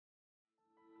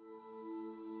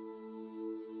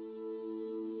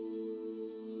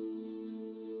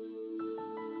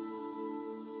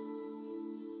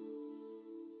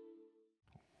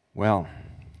Well,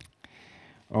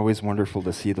 always wonderful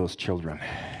to see those children.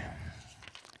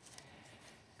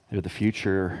 They're the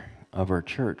future of our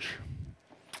church.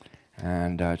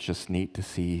 And it's just neat to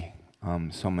see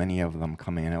so many of them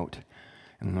coming out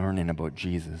and learning about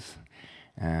Jesus.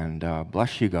 And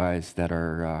bless you guys that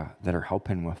are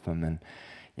helping with them. And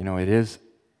it is,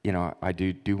 I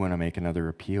do want to make another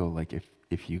appeal. Like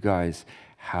if you guys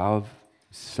have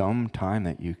some time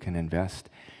that you can invest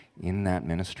in that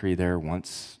ministry there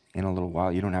once in a little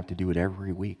while, you don't have to do it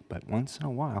every week, but once in a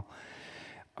while,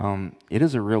 it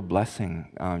is a real blessing.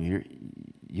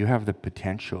 You have the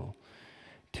potential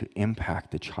to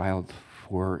impact the child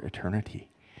for eternity.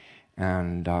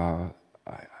 And I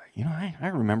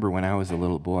remember when I was a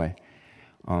little boy.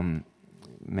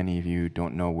 Many of you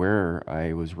don't know where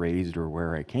I was raised or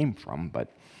where I came from,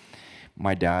 but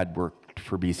my dad worked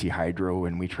for BC Hydro,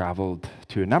 and we traveled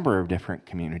to a number of different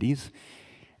communities.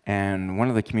 And one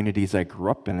of the communities I grew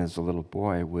up in as a little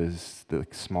boy was the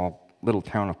small little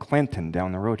town of Clinton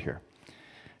down the road here.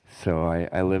 So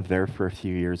I lived there for a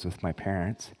few years with my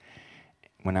parents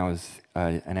when I was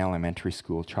an elementary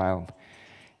school child.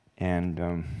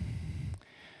 And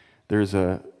there's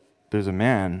a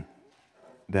man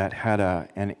that had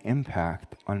an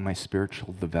impact on my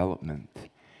spiritual development.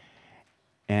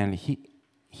 And he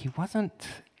wasn't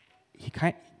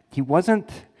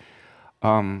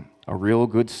a real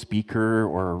good speaker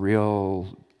or a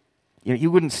real, he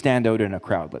wouldn't stand out in a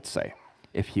crowd, let's say,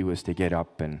 if he was to get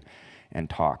up and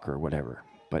talk or whatever.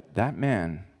 But that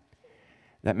man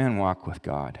walked with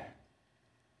God.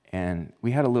 And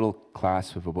we had a little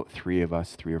class of about 3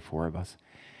 or 4 of us.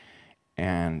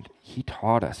 And he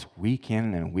taught us week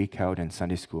in and week out in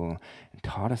Sunday school, and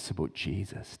taught us about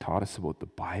Jesus, taught us about the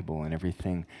Bible and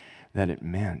everything that it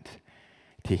meant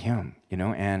to him,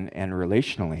 and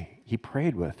relationally. He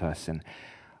prayed with us, and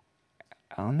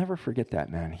I'll never forget that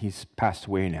man. He's passed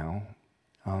away now.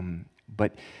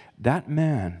 But that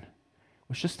man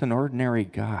was just an ordinary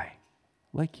guy,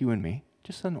 like you and me,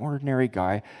 just an ordinary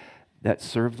guy that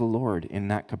served the Lord in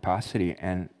that capacity.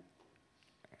 And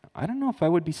I don't know if I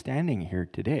would be standing here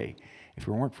today if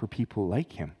it weren't for people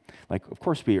like him. Like, of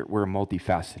course, we're a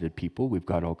multifaceted people. We've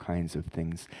got all kinds of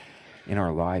things in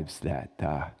our lives that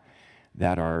are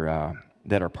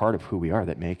part of who we are,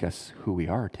 that make us who we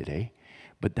are today.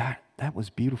 But that was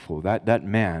beautiful. That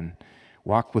man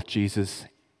walked with Jesus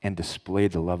and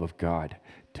displayed the love of God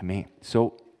to me.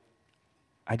 So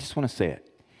I just want to say it.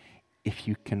 If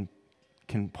you can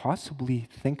possibly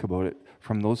think about it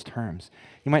from those terms,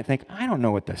 you might think, I don't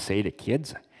know what to say to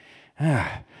kids.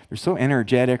 They're so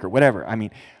energetic or whatever. I mean,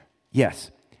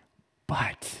 yes,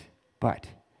 but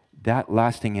that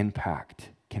lasting impact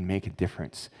can make a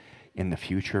difference in the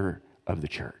future of the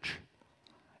church.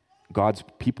 God's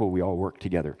people, we all work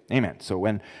together. Amen. So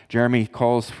when Jeremy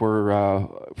calls for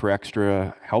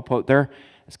extra help out there,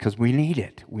 it's because we need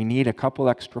it. We need a couple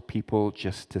extra people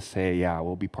just to say, yeah,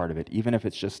 we'll be part of it, even if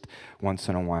it's just once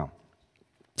in a while.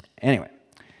 Anyway,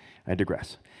 I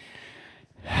digress.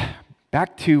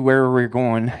 Back to where we're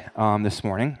going this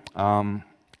morning.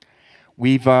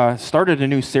 We've started a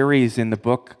new series in the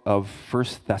book of 1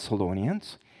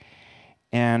 Thessalonians.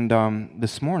 And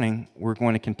this morning, we're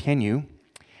going to continue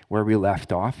where we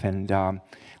left off. And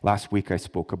last week, I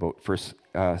spoke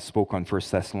on 1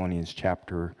 Thessalonians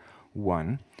chapter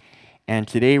 1. And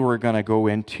today, we're going to go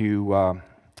into 1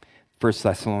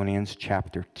 Thessalonians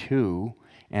chapter 2.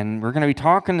 And we're going to be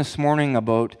talking this morning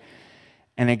about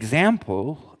an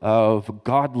example of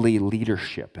godly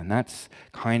leadership. And that's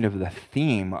kind of the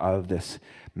theme of this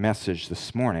message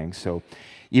this morning. So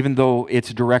even though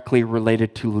it's directly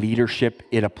related to leadership,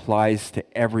 it applies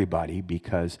to everybody,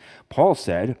 because Paul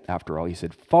said, after all, he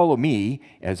said, follow me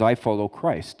as I follow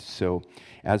Christ. So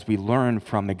as we learn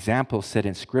from examples set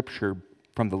in Scripture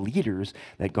from the leaders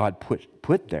that God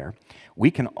put there,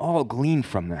 we can all glean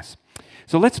from this.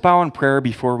 So let's bow in prayer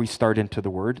before we start into the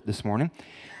Word this morning.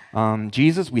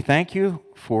 Jesus, we thank you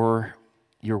for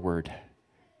your Word.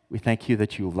 We thank you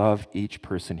that you love each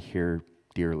person here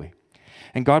dearly.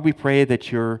 And God, we pray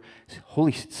that your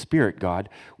Holy Spirit, God,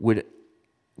 would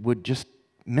just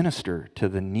minister to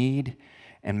the need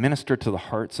and minister to the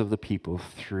hearts of the people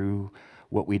through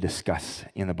what we discuss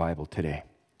in the Bible today.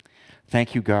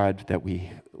 Thank you, God, that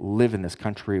we live in this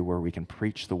country where we can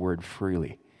preach the word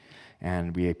freely.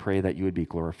 And we pray that you would be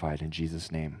glorified in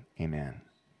Jesus' name. Amen.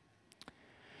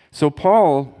 So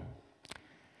Paul,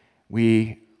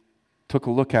 we took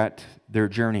a look at their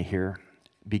journey here,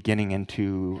 beginning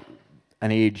into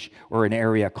an age or an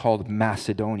area called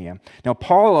Macedonia. Now,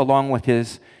 Paul, along with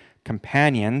his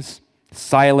companions,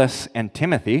 Silas and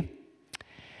Timothy,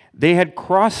 they had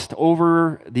crossed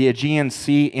over the Aegean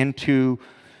Sea into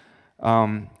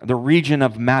the region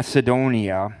of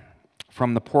Macedonia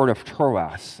from the port of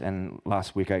Troas. And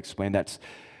last week I explained that's,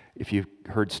 if you've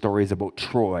heard stories about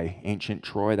Troy, ancient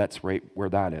Troy, that's right where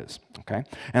that is. Okay.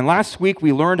 And last week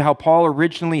we learned how Paul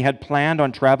originally had planned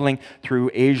on traveling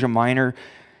through Asia Minor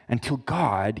until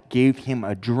God gave him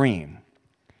a dream.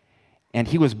 And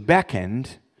he was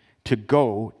beckoned to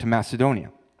go to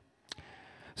Macedonia.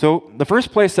 So the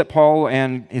first place that Paul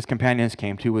and his companions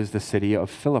came to was the city of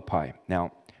Philippi.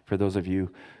 Now, for those of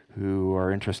you who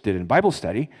are interested in Bible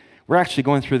study, we're actually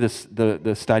going through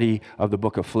the study of the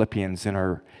book of Philippians in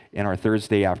our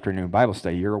Thursday afternoon Bible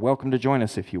study. You're welcome to join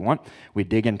us if you want. We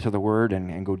dig into the Word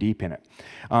and go deep in it.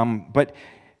 But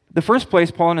the first place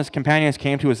Paul and his companions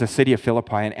came to was the city of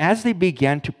Philippi. And as they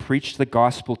began to preach the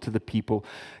gospel to the people,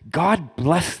 God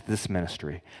blessed this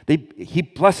ministry. He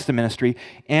blessed the ministry,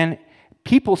 and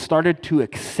people started to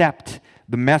accept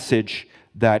the message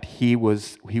that he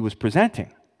was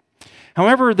presenting.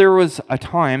 However, there was a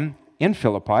time in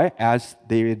Philippi, as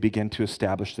they had begun to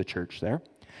establish the church there,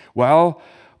 while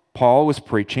Paul was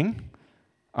preaching,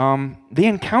 they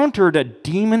encountered a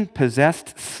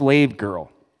demon-possessed slave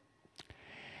girl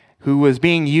who was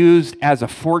being used as a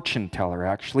fortune teller,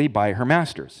 actually, by her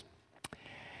masters.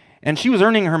 And she was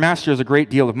earning her masters a great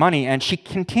deal of money, and she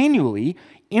continually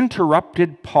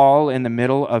interrupted Paul in the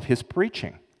middle of his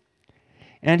preaching.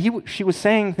 And she was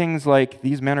saying things like,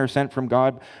 these men are sent from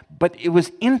God, but it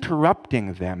was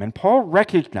interrupting them. And Paul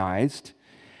recognized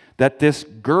that this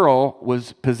girl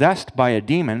was possessed by a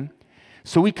demon,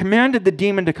 so he commanded the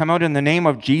demon to come out in the name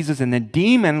of Jesus, and the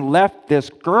demon left this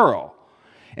girl.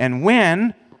 And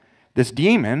when this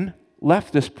demon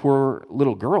left this poor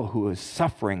little girl who was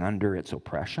suffering under its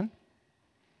oppression,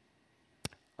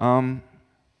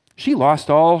 she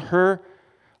lost all her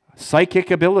psychic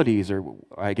abilities, or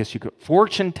I guess you could,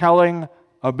 fortune-telling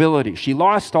ability. She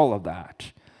lost all of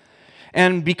that.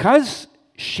 And because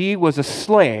she was a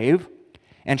slave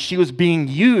and she was being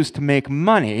used to make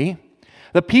money,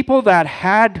 the people that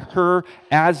had her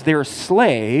as their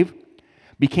slave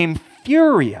became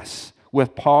furious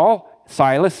with Paul,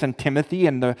 Silas, and Timothy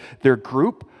and their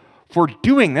group for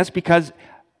doing this because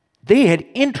they had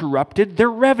interrupted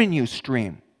their revenue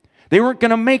stream. They weren't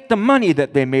going to make the money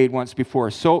that they made once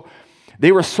before. So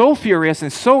they were so furious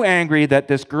and so angry that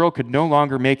this girl could no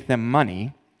longer make them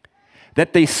money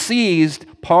that they seized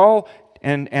Paul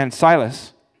and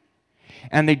Silas,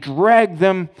 and they dragged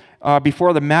them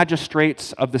before the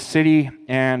magistrates of the city,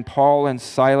 and Paul and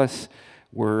Silas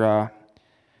were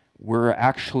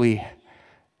actually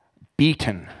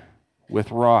beaten with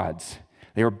rods.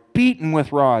 They were beaten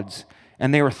with rods,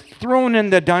 and they were thrown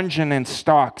in the dungeon in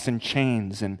stocks and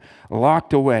chains and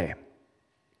locked away.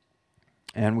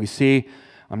 And we see,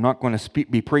 I'm not going to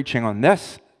be preaching on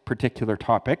this particular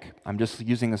topic. I'm just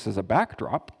using this as a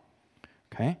backdrop.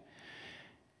 Okay?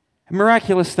 A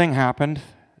miraculous thing happened.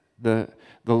 The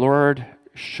Lord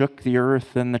shook the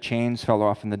earth, and the chains fell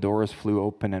off, and the doors flew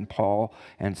open, and Paul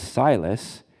and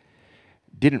Silas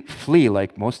didn't flee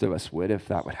like most of us would if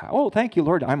that would happen. Oh, thank you,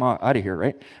 Lord, I'm out of here,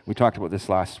 right? We talked about this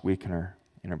last week in our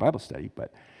Bible study,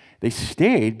 but they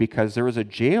stayed because there was a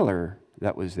jailer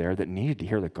that was there that needed to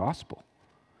hear the gospel.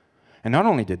 And not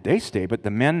only did they stay, but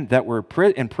the men that were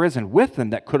in prison with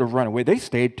them that could have run away, they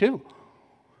stayed too.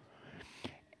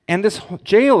 And this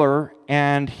jailer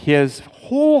and his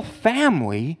whole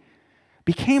family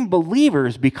became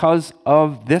believers because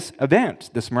of this event,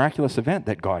 this miraculous event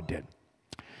that God did.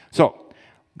 So,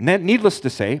 needless to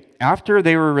say, after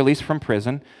they were released from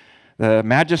prison, the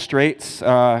magistrates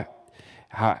asked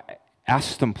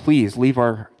them, please leave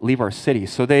our city.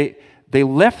 So they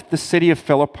left the city of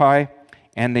Philippi,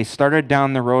 and they started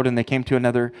down the road, and they came to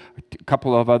a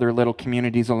couple of other little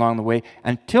communities along the way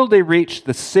until they reached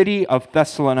the city of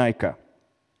Thessalonica.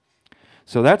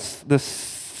 So that's the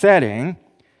setting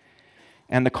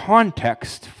and the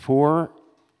context for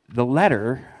the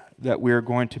letter that we're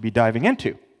going to be diving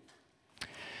into.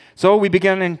 So we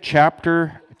begin in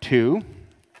chapter 2,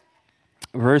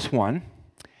 verse 1.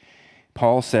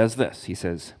 Paul says this. He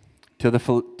says, to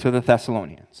the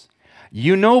Thessalonians,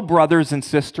 "You know, brothers and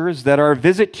sisters, that our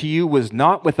visit to you was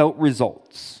not without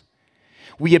results.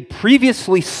 We had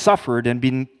previously suffered and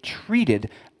been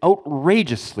treated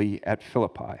outrageously at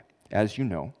Philippi, as you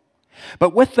know.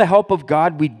 But with the help of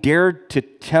God, we dared to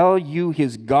tell you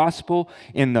his gospel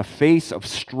in the face of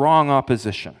strong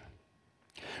opposition.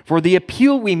 For the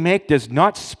appeal we make does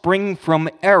not spring from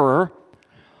error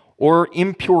or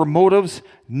impure motives,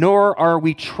 nor are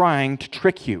we trying to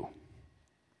trick you."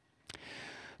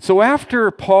 So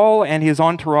after Paul and his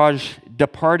entourage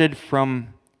departed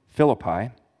from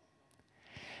Philippi,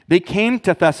 They came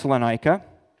to Thessalonica,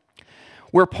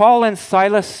 where Paul and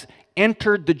Silas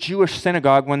entered the Jewish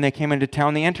synagogue when they came into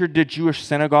town. They entered the Jewish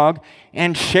synagogue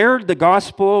and shared the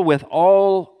gospel with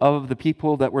all of the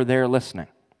people that were there listening.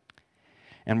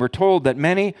 And we're told that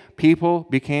many people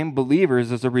became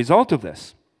believers as a result of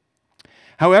this.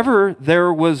 However,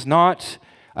 there was not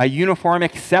a uniform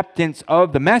acceptance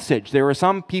of the message. There were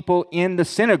some people in the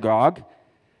synagogue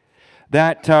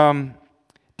that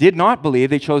did not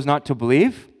believe. They chose not to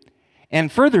believe. And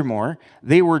furthermore,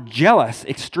 they were jealous,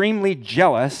 extremely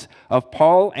jealous of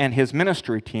Paul and his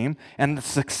ministry team and the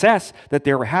success that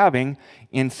they were having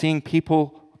in seeing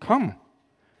people come.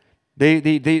 They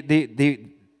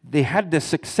had this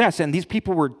success, and these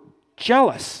people were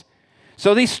jealous.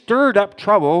 So they stirred up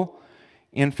trouble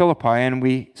in Philippi, and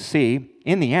we see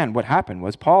in the end what happened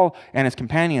was Paul and his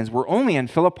companions were only in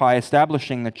Philippi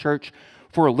establishing the church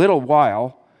for a little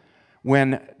while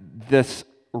when this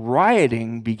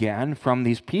rioting began from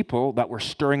these people that were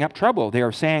stirring up trouble. They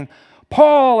are saying,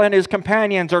 Paul and his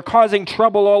companions are causing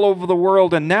trouble all over the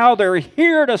world, and now they're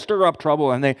here to stir up trouble,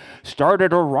 and they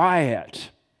started a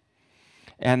riot.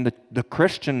 And the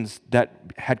Christians that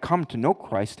had come to know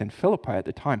Christ in Philippi at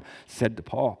the time said to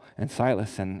Paul and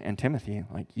Silas and Timothy,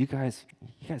 like, you guys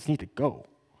need to go.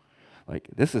 Like,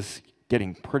 this is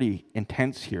getting pretty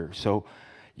intense here, so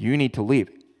you need to leave.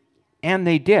 And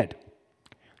they did.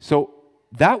 So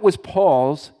that was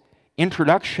Paul's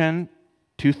introduction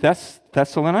to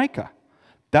Thessalonica.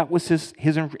 That was his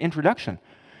introduction.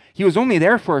 He was only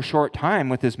there for a short time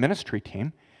with his ministry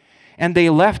team, and they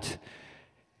left,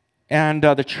 and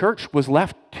the church was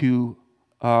left to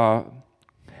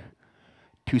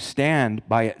stand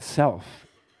by itself.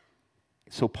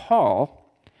 So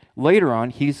Paul, later on,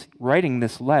 he's writing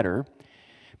this letter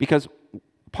because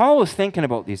Paul was thinking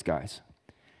about these guys.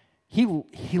 He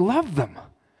loved them.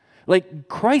 Like,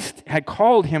 Christ had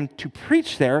called him to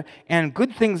preach there, and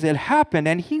good things had happened,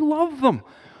 and he loved them.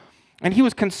 And he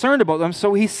was concerned about them,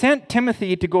 so he sent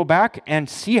Timothy to go back and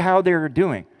see how they were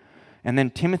doing. And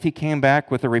then Timothy came back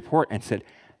with a report and said,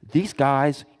 these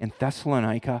guys in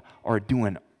Thessalonica are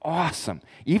doing awesome.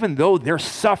 Even though they're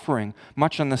suffering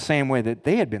much in the same way that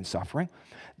they had been suffering,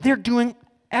 they're doing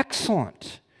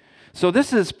excellent. So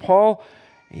this is Paul.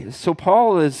 So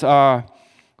Paul is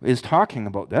talking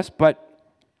about this, but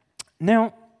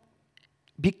now,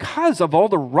 because of all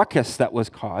the ruckus that was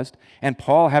caused, and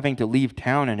Paul having to leave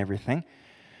town and everything,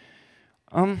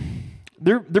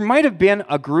 there might have been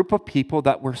a group of people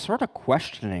that were sort of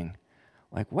questioning,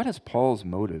 like, what is Paul's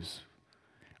motives?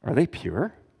 Are they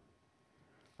pure?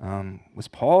 Was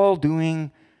Paul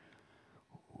doing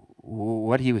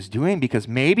what he was doing because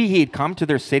maybe he'd come to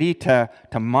their city to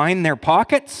mine their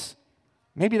pockets?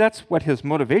 Maybe that's what his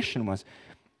motivation was.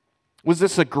 Was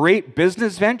this a great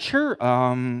business venture?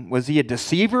 Was he a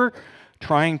deceiver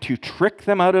trying to trick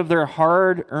them out of their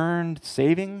hard-earned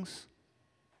savings?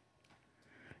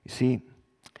 You see,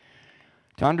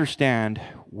 to understand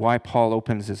why Paul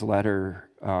opens his letter,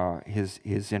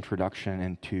 his introduction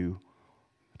into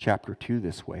chapter 2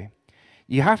 this way,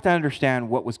 you have to understand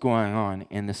what was going on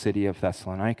in the city of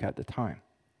Thessalonica at the time.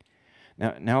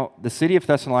 Now, the city of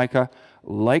Thessalonica,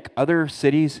 like other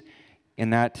cities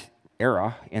in that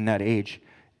era, in that age,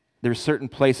 there's certain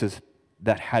places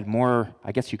that had more,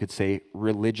 I guess you could say,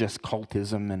 religious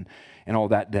cultism and all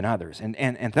that than others.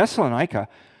 And Thessalonica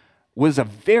was a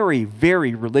very,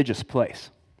 very religious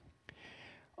place.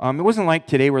 It wasn't like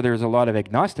today where there's a lot of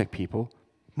agnostic people.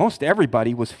 Most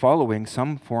everybody was following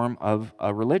some form of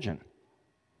a religion.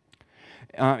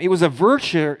 It was a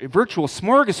virtual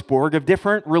smorgasbord of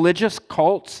different religious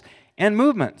cults and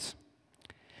movements.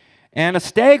 And a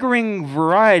staggering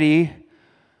variety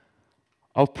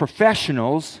of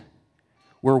professionals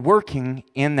were working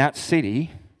in that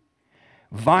city,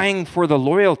 vying for the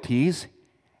loyalties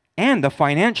and the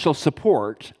financial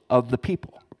support of the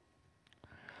people.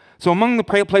 So among the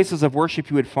places of worship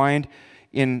you would find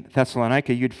in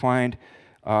Thessalonica, you'd find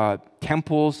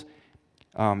temples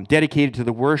dedicated to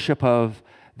the worship of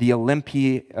the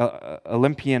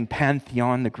Olympian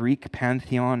pantheon, the Greek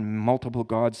pantheon, multiple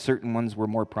gods. Certain ones were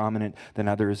more prominent than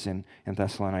others in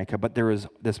Thessalonica, but there was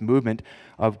this movement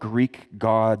of Greek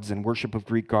gods and worship of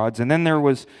Greek gods. And then there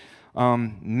was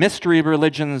mystery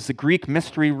religions, the Greek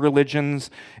mystery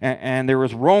religions, and there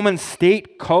was Roman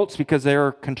state cults because they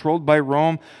were controlled by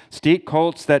Rome, state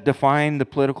cults that defined the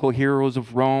political heroes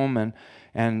of Rome,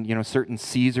 and you know, certain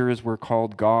Caesars were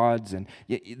called gods, and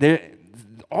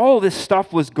all this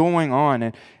stuff was going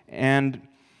on. And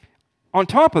on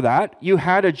top of that, you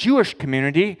had a Jewish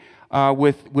community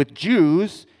with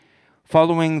Jews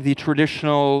following the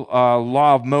traditional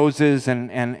law of Moses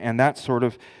and that sort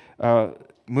of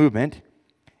movement.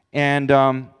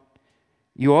 And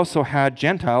you also had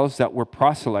Gentiles that were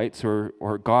proselytes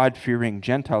or God-fearing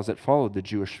Gentiles that followed the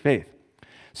Jewish faith.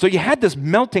 So you had this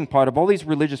melting pot of all these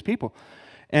religious people.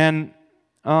 And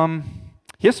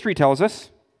history tells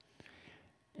us,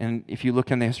 and if you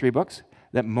look in the history books,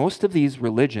 that most of these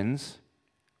religions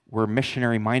were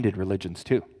missionary-minded religions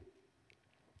too.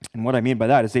 And what I mean by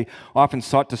that is they often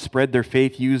sought to spread their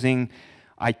faith using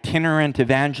itinerant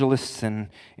evangelists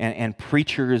and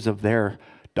preachers of their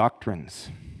doctrines.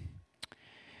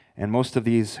 And most of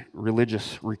these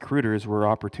religious recruiters were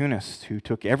opportunists who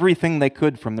took everything they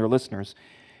could from their listeners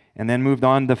and then moved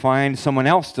on to find someone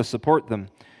else to support them,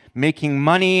 making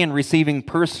money and receiving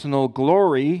personal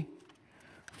glory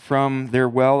from their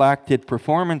well-acted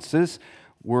performances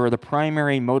were the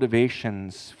primary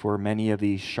motivations for many of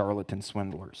these charlatan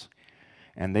swindlers.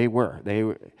 And they were.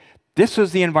 This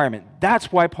was the environment.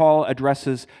 That's why Paul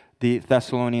addresses the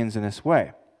Thessalonians in this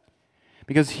way.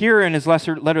 Because here in his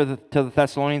letter to the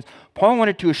Thessalonians, Paul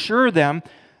wanted to assure them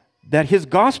that his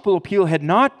gospel appeal had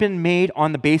not been made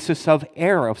on the basis of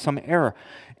error, of some error.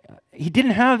 He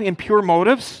didn't have impure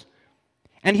motives,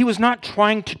 and he was not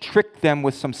trying to trick them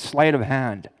with some sleight of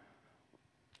hand.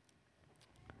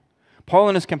 Paul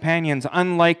and his companions,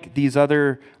 unlike these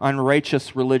other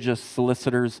unrighteous religious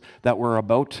solicitors that were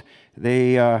about,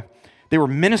 they were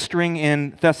ministering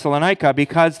in Thessalonica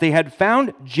because they had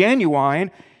found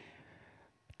genuine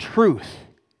truth.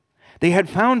 They had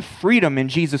found freedom in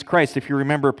Jesus Christ. If you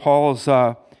remember Paul's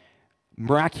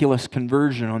miraculous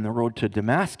conversion on the road to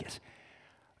Damascus,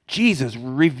 Jesus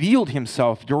revealed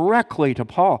himself directly to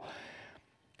Paul.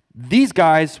 These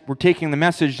guys were taking the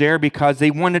message there because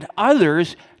they wanted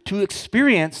others to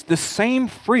experience the same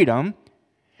freedom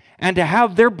and to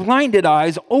have their blinded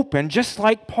eyes opened, just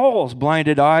like Paul's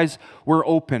blinded eyes were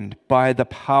opened by the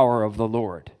power of the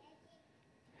Lord.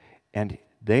 And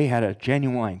they had a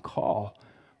genuine call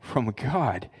from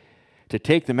God to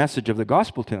take the message of the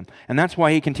gospel to them. And that's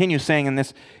why he continues saying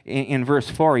in verse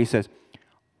 4, he says,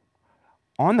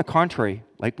 on the contrary,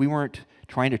 like we weren't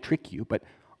trying to trick you, but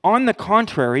on the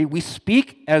contrary, we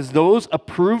speak as those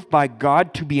approved by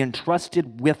God to be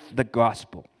entrusted with the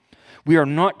gospel. We are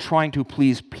not trying to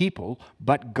please people,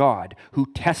 but God, who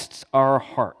tests our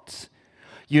hearts.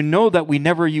 You know that we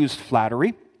never used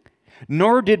flattery,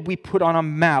 nor did we put on a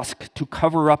mask to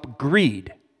cover up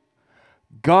greed.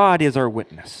 God is our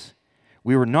witness.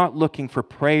 We were not looking for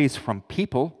praise from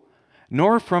people,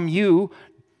 nor from you,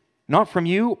 not from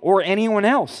you or anyone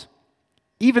else,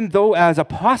 even though as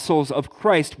apostles of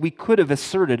Christ we could have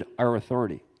asserted our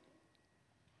authority.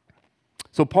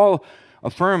 So Paul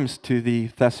affirms to the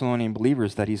Thessalonian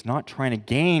believers that he's not trying to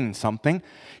gain something.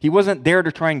 He wasn't there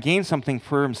to try and gain something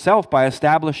for himself by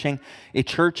establishing a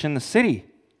church in the city.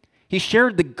 He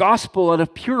shared the gospel out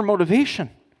of pure motivation.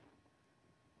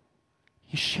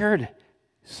 He shared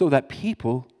so that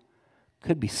people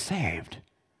could be saved.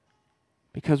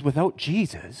 Because without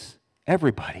Jesus,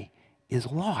 everybody is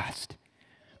lost.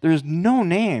 There is no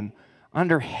name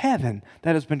under heaven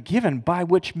that has been given by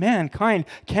which mankind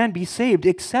can be saved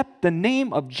except the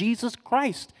name of Jesus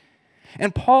Christ.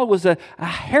 And Paul was a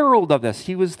herald of this.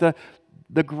 He was the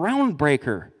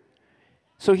groundbreaker.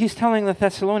 So he's telling the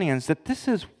Thessalonians that this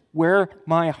is where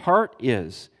my heart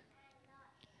is.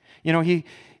 You know,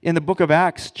 in the book of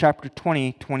Acts, chapter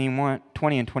 20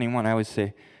 and 21, I always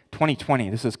say 20:20.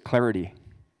 This is clarity.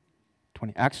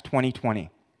 Acts 20:20.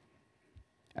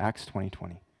 Acts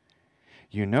 20:20.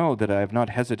 You know that I have not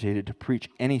hesitated to preach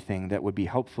anything that would be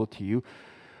helpful to you,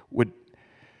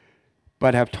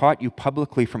 but have taught you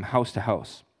publicly from house to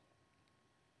house.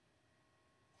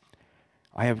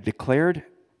 I have declared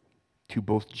to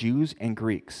both Jews and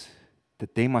Greeks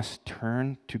that they must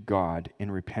turn to God in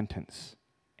repentance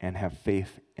and have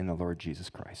faith in the Lord Jesus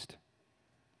Christ.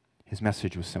 His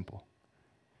message was simple.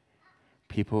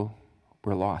 People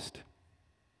were lost.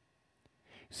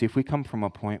 See, if we come from a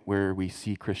point where we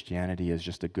see Christianity as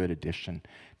just a good addition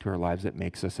to our lives that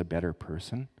makes us a better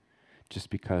person, just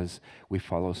because we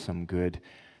follow some good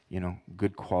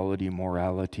quality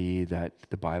morality that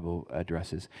the Bible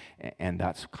addresses, and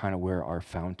that's kind of where our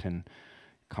fountain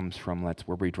comes from. That's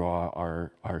where we draw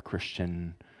our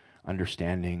Christian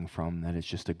understanding from, that it's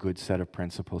just a good set of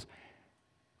principles.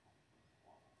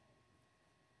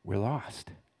 We're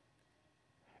lost.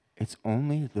 It's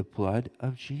only the blood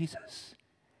of Jesus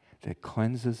that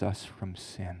cleanses us from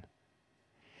sin.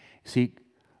 See,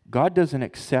 God doesn't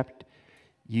accept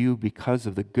you because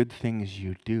of the good things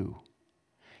you do.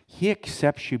 He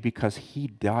accepts you because He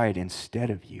died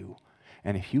instead of you.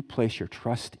 And if you place your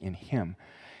trust in Him,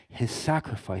 His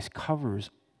sacrifice covers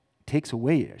takes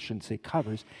away, I shouldn't say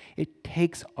covers, it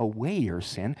takes away your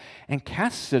sin and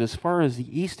casts it as far as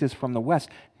the east is from the west,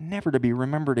 never to be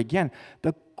remembered again.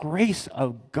 The grace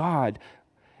of God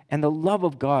and the love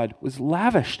of God was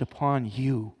lavished upon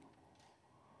you.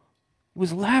 It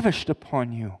was lavished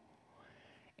upon you.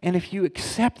 And if you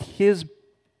accept his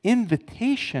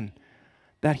invitation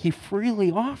that he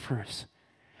freely offers,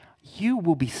 you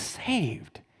will be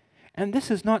saved. And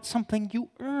this is not something you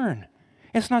earn.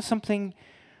 It's not something,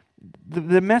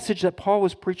 the message that Paul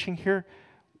was preaching here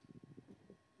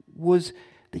was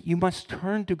that you must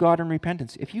turn to God in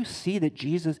repentance. If you see that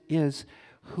Jesus is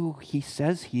who he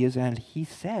says he is, and he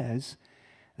says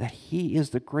that he is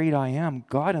the great I am,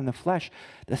 God in the flesh,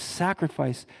 the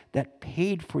sacrifice that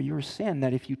paid for your sin,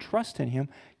 that if you trust in him,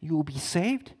 you will be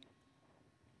saved.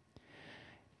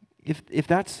 If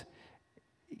that's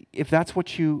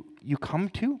what you come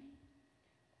to,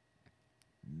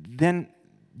 then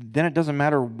it doesn't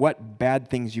matter what bad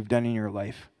things you've done in your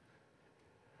life.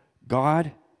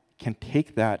 God can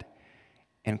take that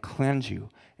and cleanse you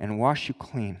and wash you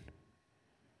clean.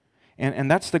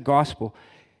 And that's the gospel.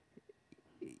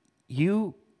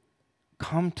 You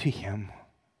come to him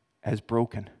as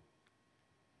broken.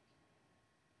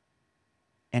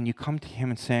 And you come to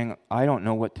him and saying, I don't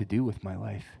know what to do with my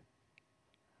life.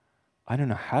 I don't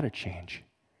know how to change.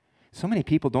 So many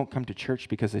people don't come to church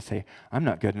because they say, I'm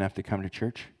not good enough to come to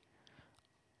church.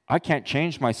 I can't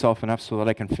change myself enough so that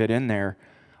I can fit in there.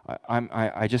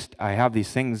 I have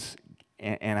these things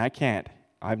and I can't.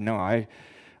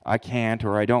 I can't,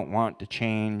 or I don't want to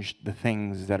change the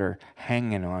things that are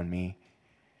hanging on me.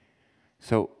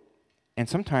 So, and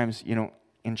sometimes,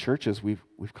 in churches,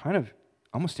 we've kind of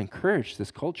almost encouraged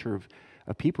this culture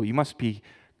of people. You must be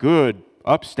good,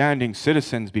 upstanding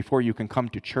citizens before you can come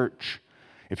to church.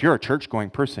 If you're a church-going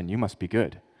person, you must be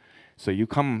good. So you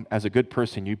come as a good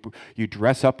person. You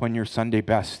dress up on your Sunday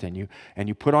best, and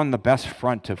you put on the best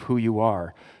front of who you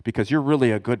are because you're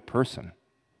really a good person.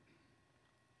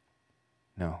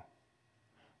 No.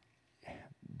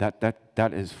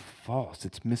 That is false.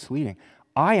 It's misleading.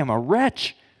 I am a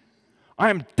wretch. I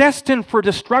am destined for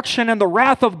destruction, and the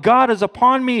wrath of God is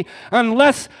upon me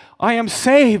unless I am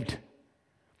saved.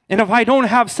 And if I don't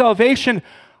have salvation,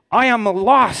 I am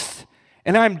lost,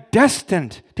 and I'm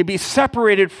destined to be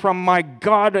separated from my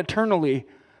God eternally.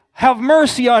 Have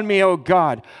mercy on me, O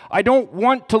God. I don't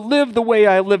want to live the way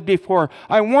I lived before.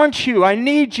 I want you. I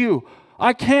need you.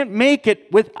 I can't make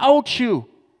it without you.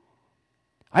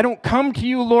 I don't come to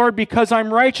you, Lord, because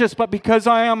I'm righteous, but because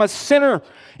I am a sinner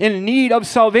in need of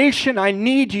salvation. I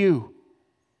need you.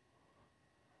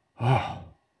 Oh,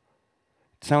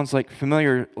 it sounds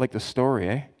familiar, like the story,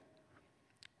 eh?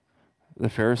 The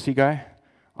Pharisee guy.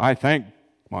 I thank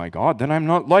my God that I'm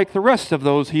not like the rest of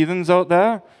those heathens out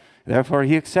there. Therefore,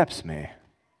 he accepts me.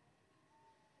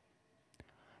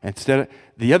 Instead,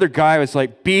 the other guy was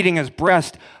beating his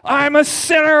breast. I'm a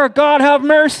sinner. God, have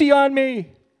mercy on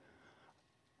me.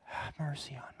 Have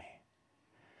mercy on me.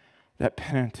 That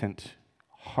penitent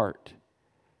heart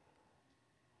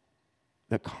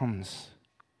that comes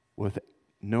with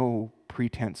no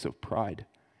pretense of pride.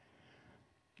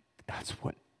 That's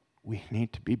what we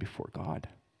need to be before God.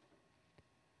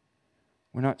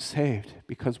 We're not saved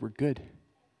because we're good.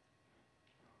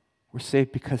 We're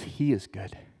saved because he is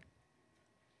good.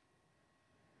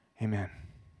 Amen.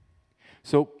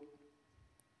 So,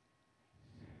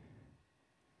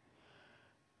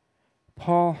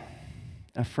 Paul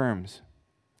affirms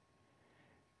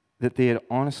that they had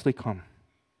honestly come,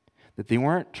 that they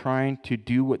weren't trying to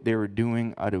do what they were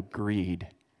doing out of greed.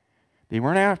 They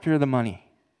weren't after the money.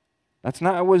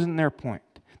 That wasn't their point.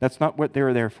 That's not what they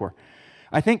were there for.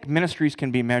 I think ministries can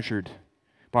be measured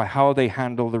by how they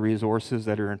handle the resources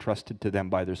that are entrusted to them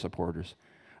by their supporters.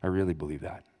 I really believe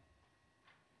that.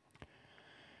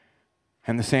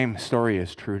 And the same story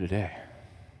is true today.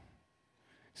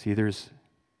 See, there's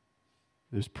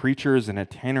preachers and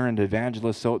itinerant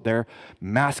evangelists out there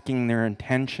masking their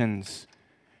intentions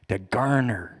to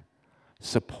garner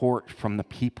support from the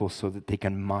people so that they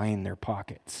can mine their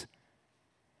pockets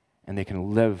and they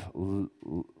can live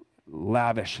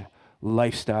lavish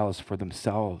lifestyles for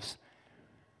themselves.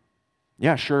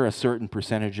 Yeah, sure, a certain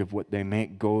percentage of what they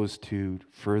make goes to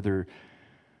further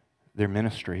their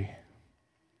ministry.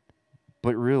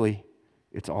 But really,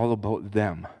 it's all about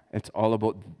them. It's all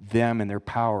about them and their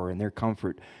power and their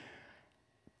comfort.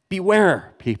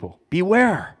 Beware, people.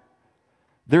 Beware.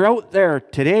 They're out there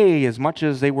today as much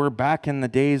as they were back in the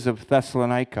days of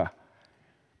Thessalonica.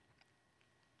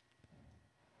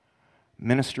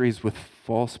 Ministries with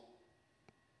false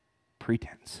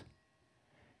pretense,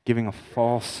 giving a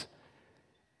false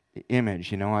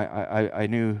image.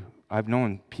 I've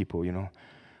known people,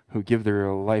 who give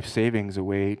their life savings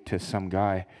away to some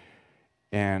guy,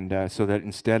 and so that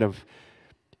instead of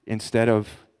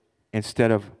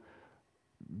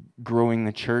growing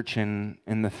the church in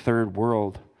the third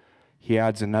world, he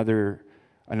adds another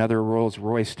Rolls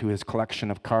Royce to his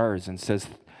collection of cars and says,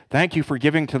 "Thank you for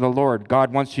giving to the Lord.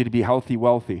 God wants you to be healthy,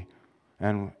 wealthy,"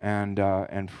 and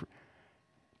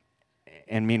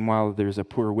meanwhile, there's a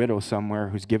poor widow somewhere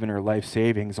who's given her life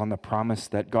savings on the promise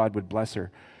that God would bless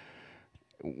her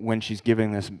when she's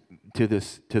giving this to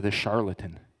the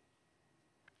charlatan.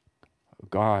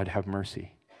 God have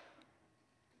mercy.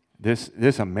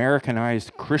 This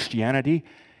Americanized Christianity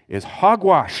is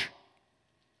hogwash.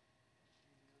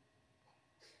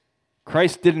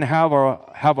 Christ didn't have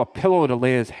a pillow to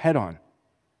lay his head on.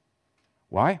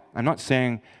 Why? I'm not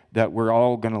saying that we're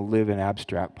all going to live in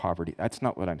abstract poverty. That's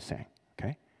not what I'm saying.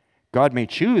 Okay? God may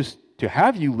choose to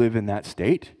have you live in that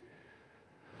state.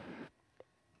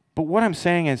 But what I'm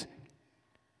saying is,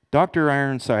 Dr.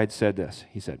 Ironside said this.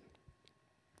 He said,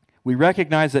 "We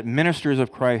recognize that ministers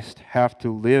of Christ have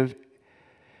to live,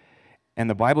 and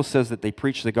the Bible says that they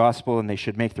preach the gospel and they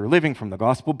should make their living from the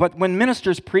gospel. But when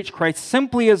ministers preach Christ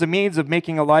simply as a means of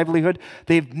making a livelihood,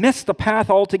 they've missed the path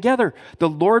altogether. The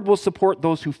Lord will support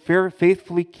those who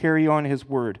faithfully carry on his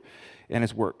word and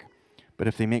his work. But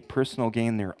if they make personal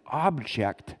gain their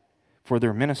object for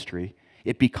their ministry,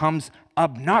 it becomes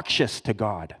obnoxious to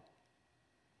God.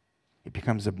 It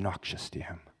becomes obnoxious to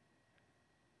him."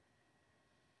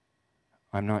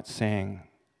 I'm not saying,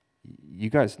 you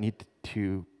guys need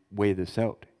to weigh this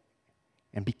out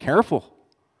and be careful.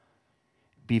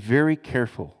 Be very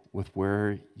careful with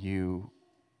where you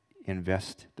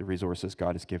invest the resources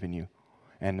God has given you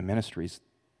and the ministries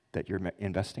that you're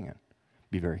investing in.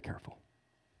 Be very careful.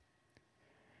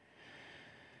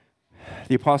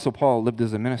 The Apostle Paul lived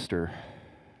as a minister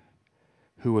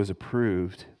who was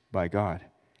approved by God.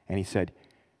 And he said,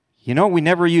 "We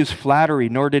never use flattery,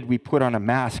 nor did we put on a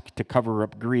mask to cover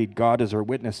up greed. God is our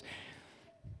witness."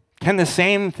 Can the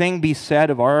same thing be said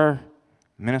of our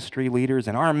ministry leaders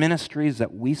and our ministries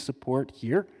that we support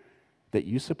here, that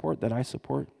you support, that I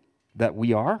support, that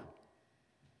we are?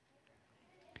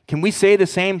 Can we say the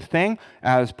same thing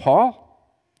as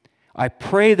Paul? I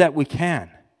pray that we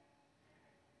can.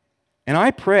 And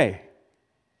I pray,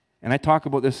 and I talk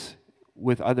about this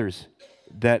with others,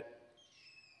 that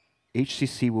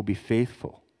HCC will be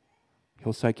faithful.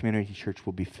 Hillside Community Church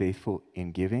will be faithful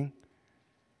in giving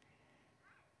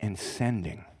and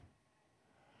sending.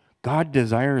 God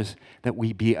desires that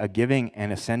we be a giving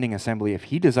and a sending assembly. If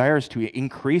he desires to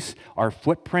increase our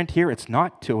footprint here, it's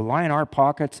not to line our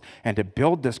pockets and to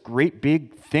build this great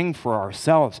big thing for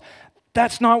ourselves.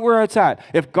 That's not where it's at.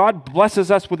 If God blesses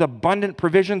us with abundant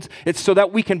provisions, it's so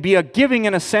that we can be a giving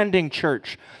and ascending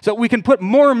church, so that we can put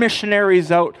more missionaries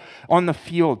out on the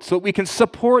field, so that we can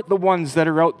support the ones that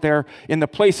are out there in the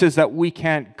places that we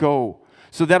can't go,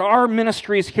 so that our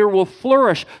ministries here will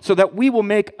flourish, so that we will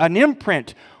make an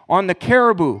imprint on the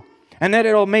Caribou, and that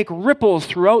it'll make ripples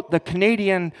throughout the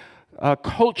Canadian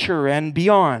culture and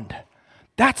beyond.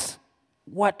 That's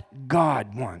what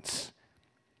God wants.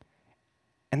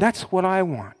 And that's what I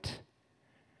want.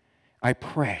 I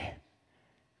pray.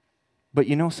 But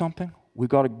you know something? We've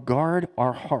got to guard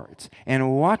our hearts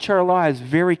and watch our lives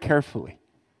very carefully.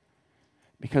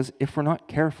 Because if we're not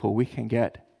careful, we can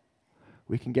get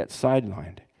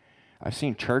sidelined. I've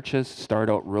seen churches start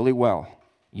out really well.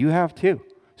 You have too.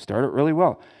 Start out really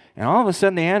well. And all of a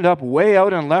sudden they end up way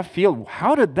out in left field.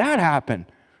 How did that happen?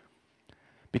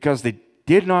 Because they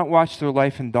did not watch their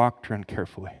life and doctrine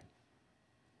carefully.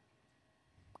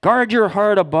 Guard your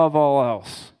heart above all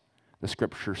else. The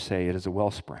scriptures say it is a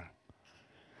wellspring.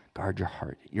 Guard your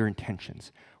heart, your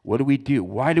intentions. What do we do?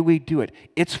 Why do we do it?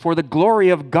 It's for the glory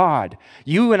of God.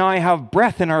 You and I have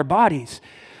breath in our bodies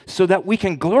so that we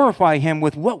can glorify him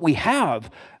with what we have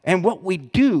and what we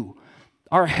do.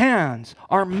 Our hands,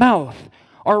 our mouth,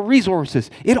 our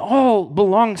resources. It all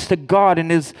belongs to God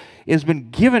and has been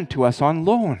given to us on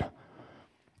loan.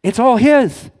 It's all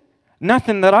his.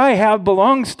 Nothing that I have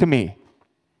belongs to me.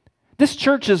 This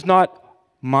church is not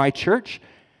my church.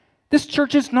 This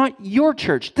church is not your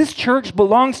church. This church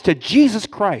belongs to Jesus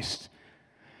Christ.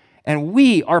 And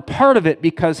we are part of it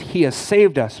because he has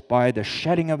saved us by the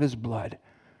shedding of his blood.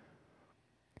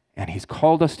 And he's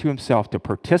called us to himself to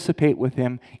participate with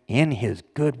him in his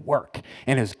good work.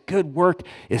 And his good work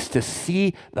is to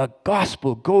see the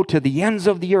gospel go to the ends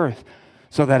of the earth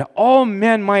so that all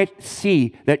men might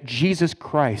see that Jesus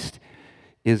Christ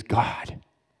is God.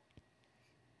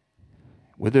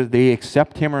 Whether they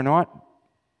accept him or not,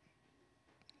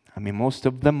 most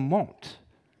of them won't.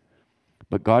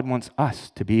 But God wants us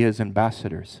to be his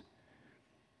ambassadors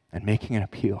and making an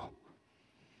appeal,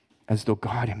 as though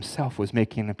God himself was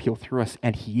making an appeal through us,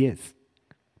 and he is.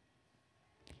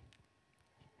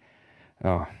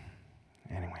 Oh,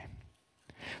 anyway.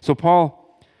 So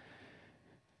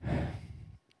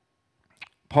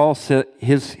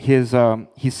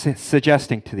he's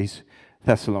suggesting to these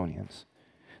Thessalonians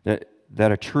that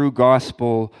a true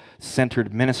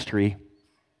gospel-centered ministry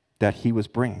that he was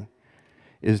bringing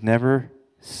is never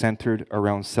centered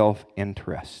around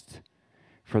self-interest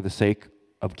for the sake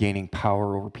of gaining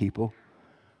power over people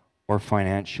or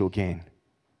financial gain.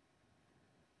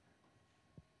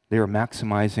 They are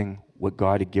maximizing what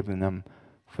God had given them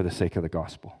for the sake of the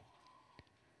gospel.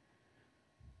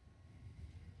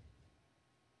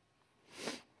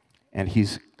 And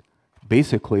he's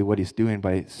basically, what he's doing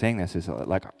by saying this is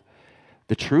like,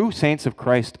 the true saints of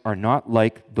Christ are not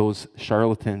like those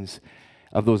charlatans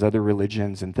of those other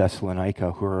religions in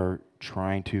Thessalonica who are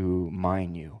trying to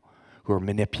mine you, who are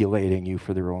manipulating you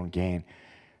for their own gain.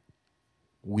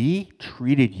 We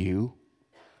treated you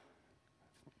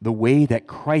the way that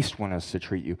Christ wanted us to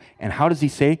treat you. And how does he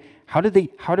say? How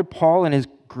did Paul and his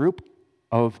group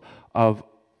of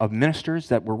ministers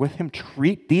that were with him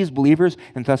treat these believers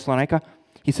in Thessalonica?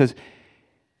 He says,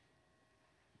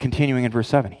 continuing in verse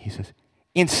 7, he says,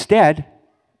 instead,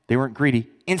 they weren't greedy.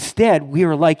 Instead, we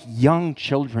are like young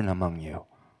children among you.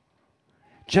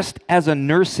 Just as a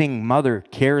nursing mother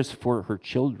cares for her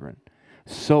children,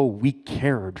 so we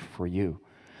cared for you.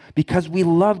 Because we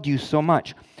loved you so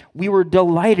much, we were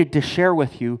delighted to share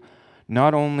with you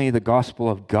not only the gospel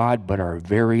of God, but our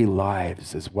very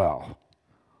lives as well.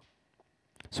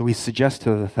 So he suggests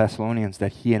to the Thessalonians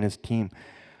that he and his team,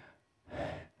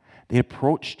 they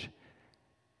approached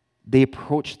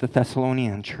the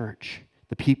Thessalonian church,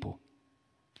 the people,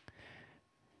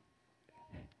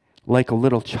 like a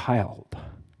little child.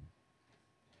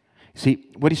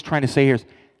 See, what he's trying to say here is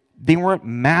they weren't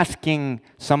masking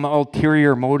some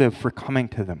ulterior motive for coming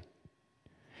to them.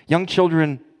 Young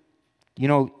children, you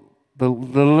know, the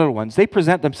little ones, they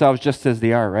present themselves just as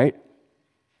they are, right?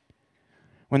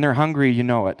 When they're hungry, you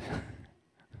know it.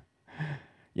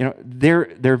 You know,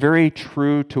 they're very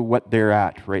true to what they're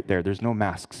at right there. There's no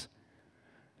masks.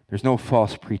 There's no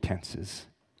false pretenses.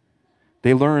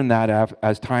 They learn that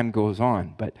as time goes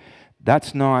on, but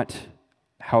that's not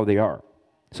how they are.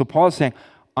 So Paul is saying,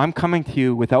 I'm coming to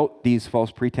you without these false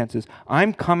pretenses.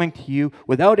 I'm coming to you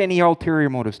without any ulterior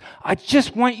motives. I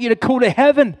just want you to go to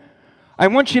heaven. I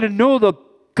want you to know the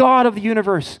God of the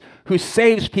universe who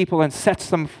saves people and sets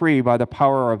them free by the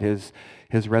power of his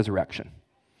resurrection.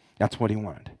 That's what he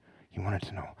wanted. He wanted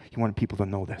to know. He wanted people to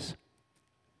know this.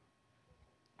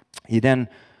 He then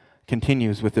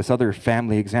continues with this other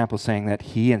family example, saying that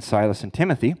he and Silas and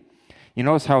Timothy, you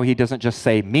notice how he doesn't just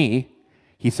say me,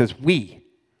 he says we.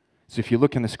 So if you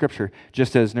look in the scripture,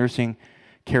 just as a nursing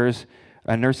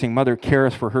mother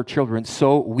cares for her children,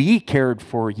 so we cared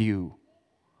for you.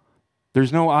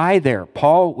 There's no I there.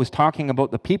 Paul was talking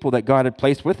about the people that God had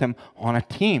placed with him on a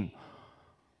team.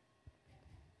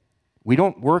 We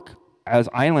don't work as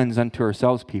islands unto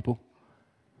ourselves, people.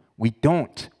 We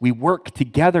don't. We work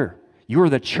together. You're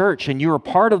the church, and you're a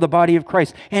part of the body of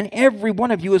Christ, and every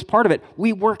one of you is part of it.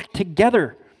 We work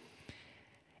together.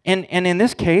 And in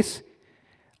this case,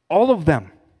 all of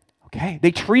them, okay,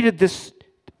 they treated this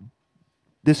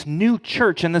new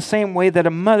church in the same way that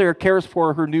a mother cares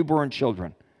for her newborn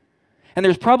children. And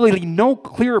there's probably no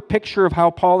clearer picture of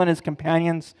how Paul and his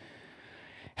companions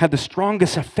had the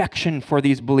strongest affection for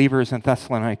these believers in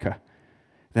Thessalonica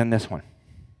than this one.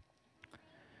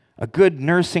 A good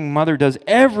nursing mother does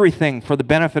everything for the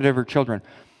benefit of her children.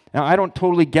 Now, I don't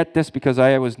totally get this because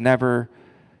I was never,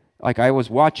 I was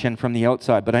watching from the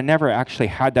outside, but I never actually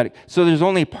had that. So there's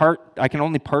only I can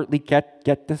only partly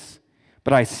get this,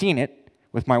 but I've seen it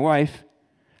with my wife,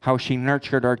 how she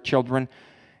nurtured our children.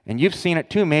 And you've seen it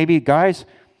too, maybe, guys.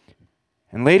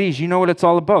 And ladies, you know what it's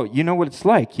all about. You know what it's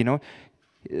like, you know.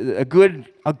 A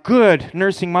good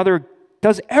nursing mother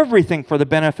does everything for the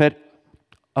benefit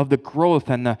of the growth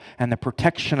and the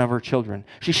protection of her children.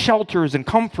 She shelters and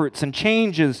comforts and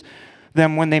changes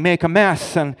them when they make a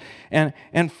mess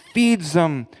and feeds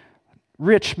them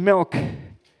rich milk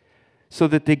so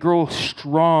that they grow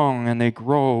strong and they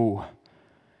grow.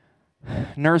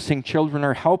 Nursing children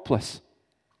are helpless.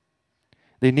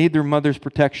 They need their mother's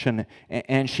protection,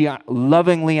 and she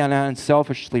lovingly and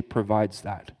unselfishly provides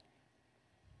that.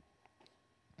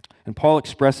 And Paul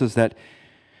expresses that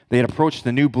they had approached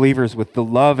the new believers with the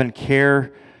love and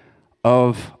care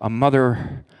of a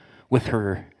mother with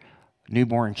her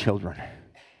newborn children.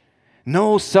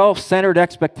 No self-centered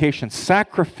expectations,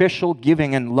 sacrificial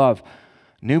giving and love.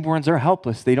 Newborns are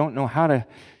helpless. They don't know how to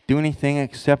do anything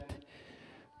except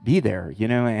be there,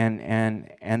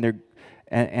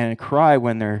 and cry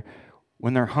when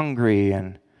they're hungry,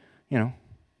 and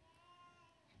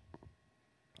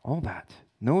all that.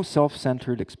 No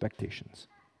self-centered expectations.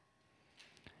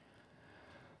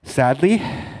 Sadly,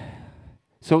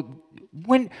 so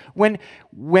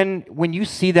when you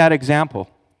see that example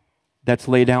that's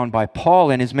laid down by Paul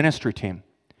and his ministry team,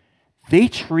 they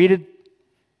treated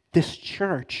this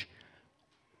church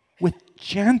with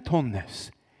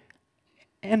gentleness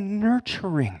and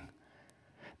nurturing.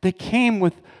 They came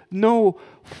with no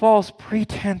false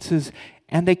pretenses,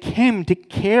 and they came to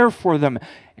care for them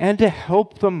and to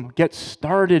help them get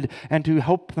started and to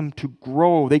help them to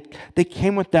grow. They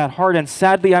came with that heart. And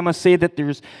sadly, I must say that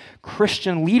there's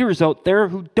Christian leaders out there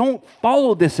who don't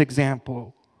follow this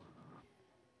example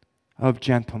of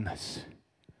gentleness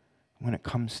when it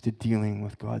comes to dealing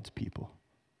with God's people.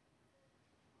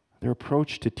 Their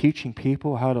approach to teaching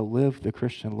people how to live the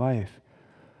Christian life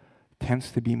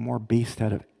tends to be more based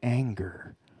out of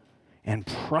anger and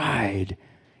pride,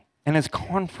 and is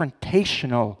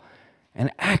confrontational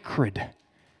and acrid.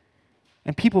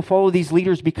 And people follow these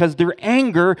leaders because their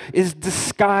anger is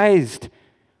disguised,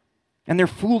 and they're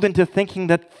fooled into thinking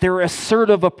that their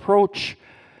assertive approach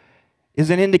is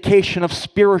an indication of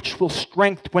spiritual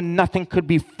strength when nothing could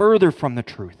be further from the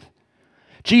truth.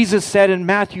 Jesus said in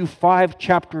Matthew 5,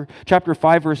 chapter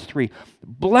 5, verse 3,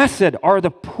 "Blessed are the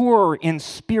poor in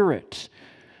spirit,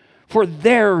 for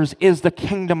theirs is the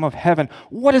kingdom of heaven."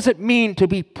 What does it mean to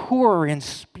be poor in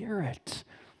spirit?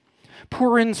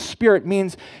 Poor in spirit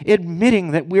means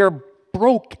admitting that we are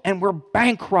broke and we're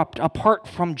bankrupt apart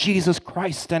from Jesus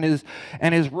Christ and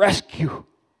his rescue.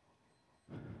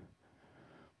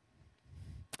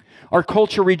 Our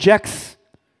culture rejects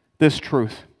this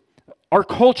truth. Our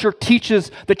culture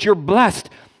teaches that you're blessed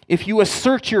if you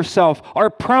assert yourself, are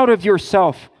proud of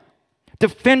yourself,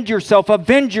 defend yourself,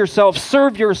 avenge yourself,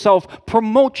 serve yourself,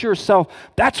 promote yourself.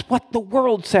 That's what the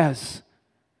world says.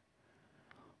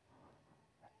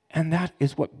 And that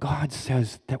is what God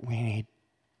says that we need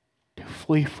to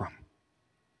flee from.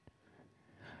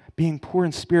 Being poor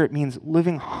in spirit means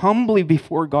living humbly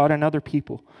before God and other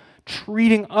people,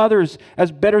 treating others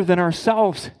as better than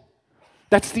ourselves.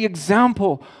 That's the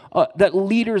example that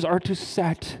leaders are to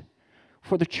set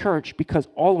for the church, because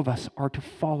all of us are to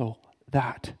follow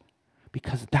that,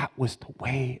 because that was the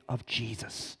way of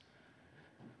Jesus.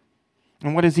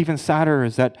 And what is even sadder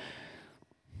is that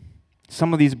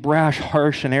some of these brash,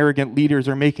 harsh, and arrogant leaders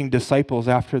are making disciples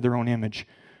after their own image,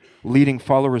 leading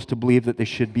followers to believe that they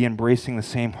should be embracing the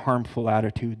same harmful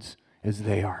attitudes as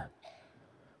they are.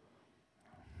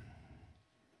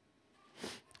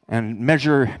 And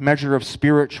measure of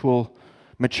spiritual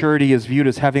maturity is viewed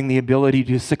as having the ability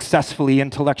to successfully,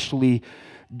 intellectually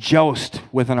joust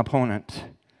with an opponent,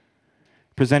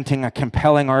 presenting a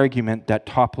compelling argument that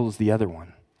topples the other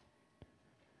one.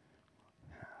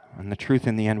 And the truth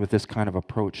in the end with this kind of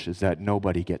approach is that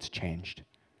nobody gets changed.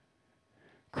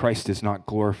 Christ is not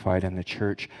glorified, and the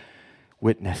church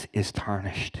witness is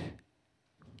tarnished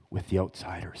with the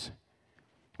outsiders.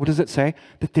 What does it say?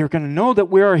 That they're going to know that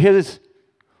we are His.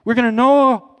 We're going to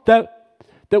know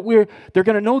they're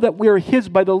going to know that we are His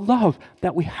by the love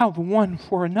that we have one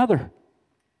for another.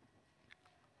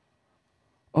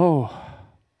 Oh,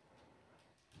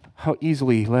 how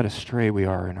easily led astray we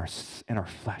are in our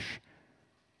flesh.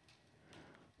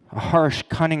 A harsh,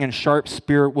 cunning, and sharp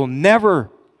spirit will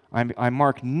never,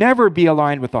 never be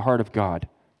aligned with the heart of God.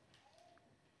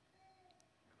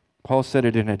 Paul said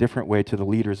it in a different way to the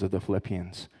leaders of the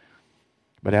Philippians,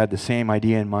 but I had the same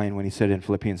idea in mind when he said in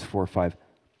Philippians 4:5.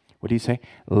 What did he say?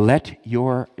 Let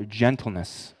your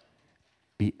gentleness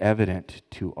be evident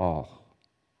to all,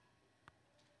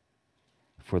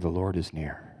 for the Lord is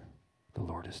near. The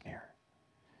Lord is near.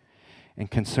 And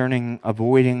concerning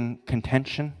avoiding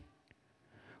contention,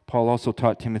 Paul also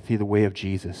taught Timothy the way of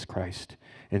Jesus Christ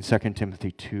in 2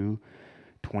 Timothy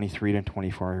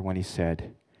 2:23-24, when he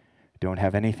said, don't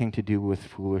have anything to do with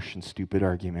foolish and stupid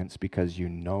arguments, because you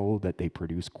know that they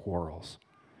produce quarrels.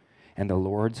 And the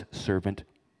Lord's servant,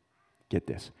 get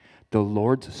this, the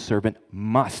Lord's servant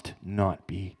must not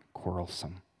be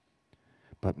quarrelsome,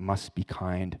 but must be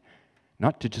kind,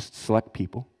 not to just select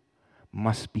people,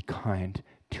 must be kind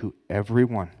to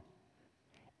everyone,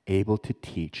 able to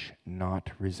teach,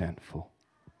 not resentful.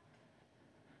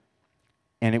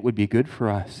 And it would be good for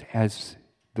us as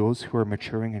those who are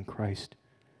maturing in Christ,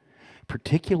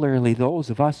 particularly those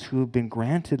of us who have been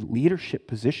granted leadership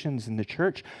positions in the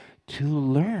church, to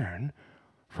learn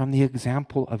from the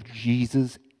example of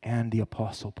Jesus and the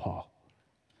Apostle Paul.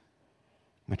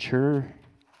 Mature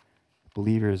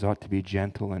Believers ought to be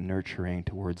gentle and nurturing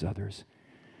towards others,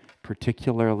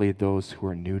 particularly those who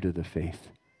are new to the faith.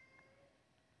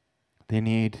 They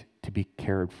need to be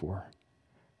cared for.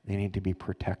 They need to be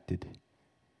protected.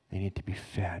 They need to be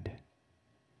fed.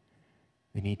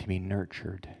 They need to be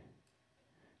nurtured.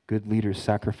 Good leaders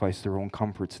sacrifice their own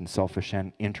comforts and selfish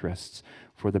interests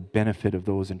for the benefit of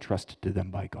those entrusted to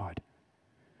them by God.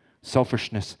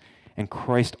 Selfishness and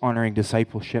Christ-honoring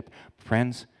discipleship,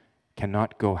 friends,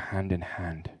 cannot go hand in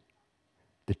hand.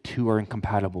 The two are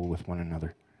incompatible with one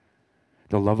another.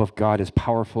 The love of God is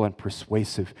powerful and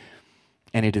persuasive,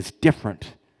 and it is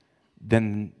different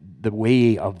than the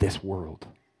way of this world.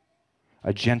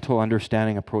 A gentle,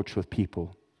 understanding approach with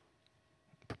people,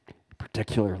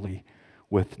 particularly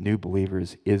with new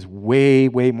believers, is way,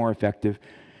 way more effective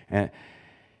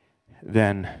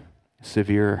than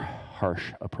severe,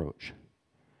 harsh approach.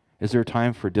 Is there a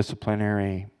time for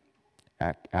disciplinary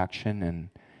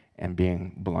action and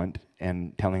being blunt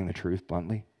and telling the truth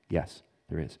bluntly? Yes,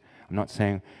 there is. I'm not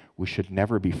saying we should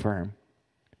never be firm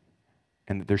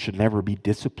and that there should never be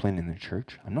discipline in the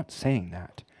church. I'm not saying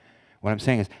that. What I'm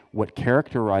saying is what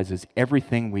characterizes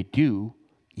everything we do,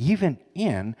 even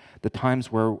in the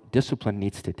times where discipline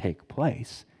needs to take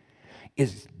place,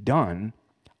 is done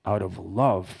out of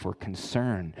love, for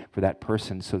concern for that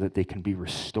person so that they can be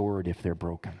restored if they're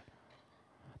broken.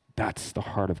 That's the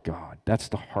heart of God. That's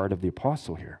the heart of the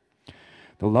apostle here.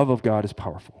 The love of God is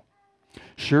powerful.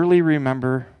 Surely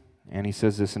remember, and he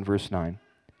says this in verse 9,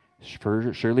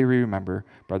 surely remember,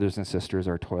 brothers and sisters,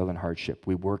 our toil and hardship.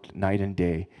 We worked night and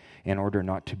day in order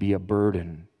not to be a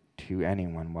burden to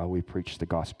anyone while we preach the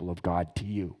gospel of God to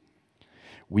you.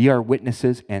 We are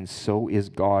witnesses, and so is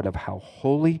God, of how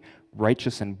holy,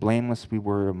 righteous, and blameless we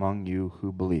were among you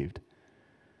who believed.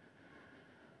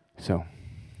 So,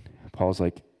 Paul's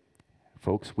like,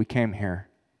 folks, we came here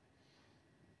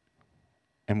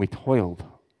and we toiled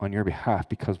on your behalf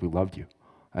because we loved you.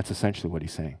 That's essentially what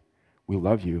he's saying. We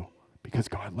love you because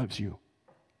God loves you.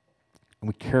 And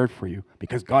we cared for you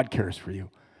because God cares for you.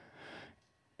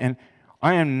 And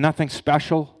I am nothing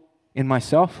special in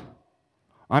myself.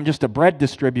 I'm just a bread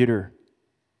distributor.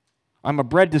 I'm a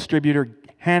bread distributor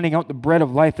handing out the bread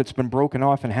of life that's been broken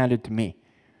off and handed to me.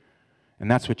 And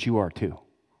that's what you are too.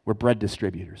 We're bread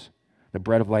distributors. The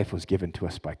bread of life was given to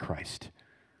us by Christ.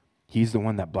 He's the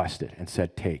one that blessed it and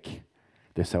said, take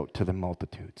this out to the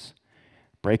multitudes.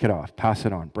 Break it off, pass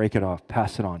it on, break it off,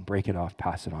 pass it on, break it off,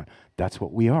 pass it on. That's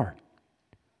what we are.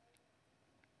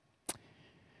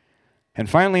 And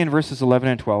finally, in verses 11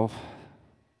 and 12,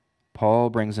 Paul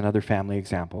brings another family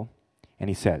example, and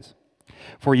he says,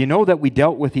 for you know that we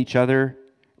dealt with each other,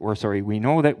 we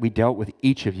know that we dealt with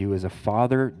each of you as a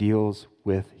father deals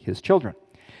with his children,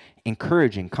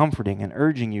 encouraging, comforting, and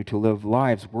urging you to live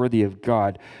lives worthy of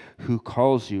God who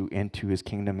calls you into his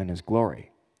kingdom and his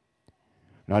glory.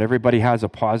 Not everybody has a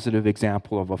positive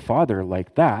example of a father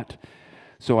like that.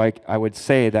 So I would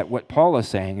say that what Paul is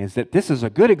saying is that this is a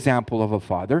good example of a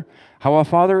father, how a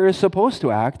father is supposed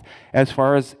to act as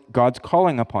far as God's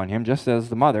calling upon him. Just as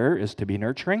the mother is to be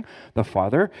nurturing, the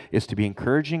father is to be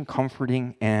encouraging,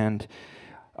 comforting, and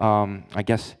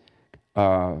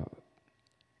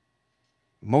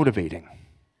motivating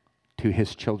to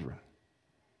his children.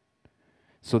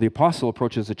 So the apostle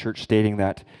approaches the church stating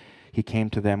that he came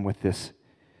to them with this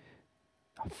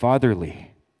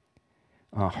fatherly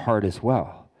heart as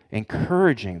well,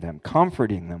 encouraging them,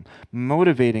 comforting them,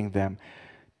 motivating them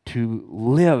to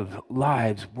live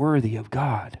lives worthy of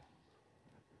God.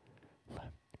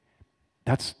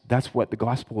 That's what the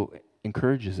gospel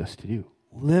encourages us to do.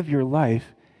 Live your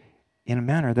life in a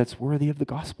manner that's worthy of the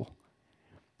gospel.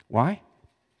 Why?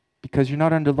 Because you're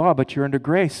not under law, but you're under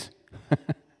grace.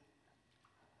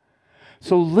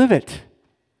 So live it.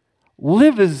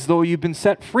 Live as though you've been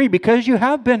set free, because you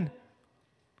have been.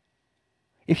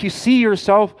 If you see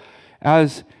yourself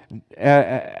as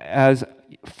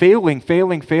failing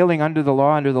under the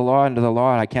law,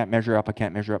 and I can't measure up,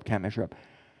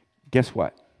 guess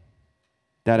what?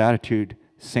 That attitude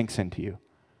sinks into you.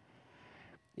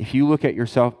 If you look at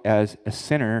yourself as a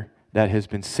sinner that has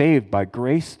been saved by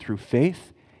grace through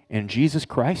faith in Jesus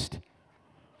Christ,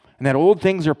 and that old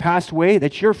things are passed away,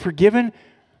 that you're forgiven,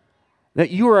 that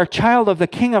you are a child of the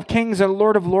King of Kings and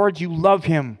Lord of Lords, you love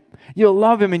him. You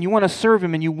love him and you want to serve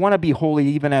him and you want to be holy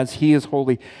even as he is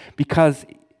holy, because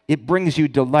it brings you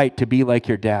delight to be like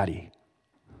your daddy.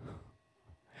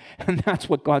 And that's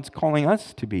what God's calling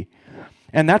us to be.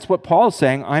 And that's what Paul's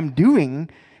saying, I'm doing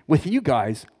with you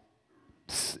guys.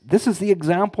 This is the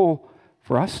example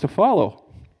for us to follow.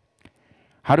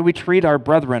 How do we treat our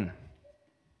brethren?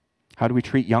 How do we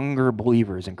treat younger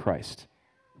believers in Christ?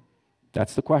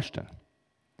 That's the question.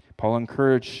 Paul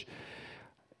encouraged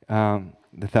the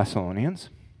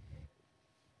Thessalonians.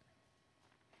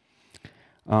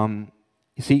 You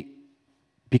see,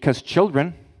 because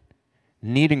children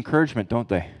need encouragement, don't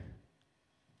they?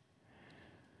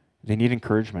 They need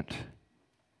encouragement.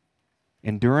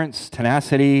 Endurance,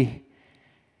 tenacity,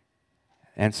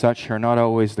 and such are not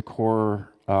always the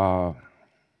core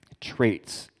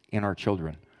traits in our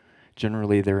children.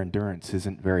 Generally, their endurance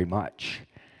isn't very much,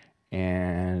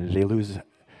 and they lose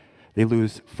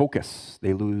focus.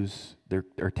 They lose their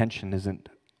attention isn't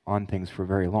on things for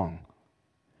very long.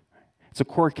 It's a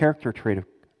core character trait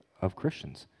of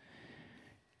Christians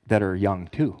that are young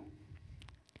too.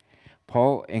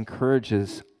 Paul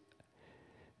encourages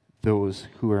those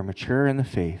who are mature in the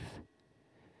faith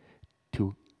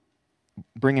to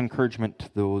bring encouragement to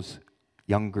those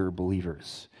younger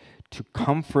believers, to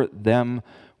comfort them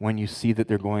when you see that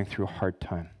they're going through a hard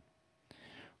time.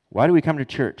 Why do we come to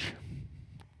church?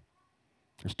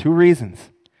 There's two reasons.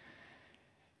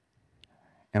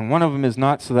 And one of them is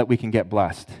not so that we can get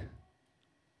blessed.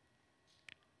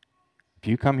 If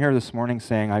you come here this morning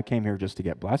saying, I came here just to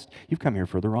get blessed, you've come here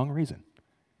for the wrong reason.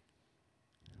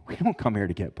 We don't come here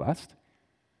to get blessed.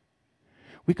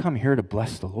 We come here to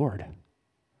bless the Lord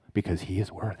because He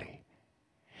is worthy.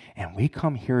 And we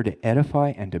come here to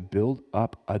edify and to build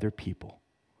up other people.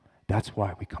 That's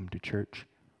why we come to church.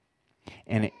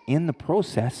 And in the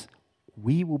process,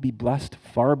 we will be blessed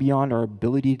far beyond our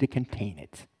ability to contain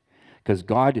it. Because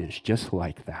God is just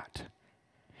like that.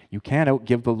 You can't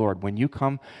outgive the Lord. When you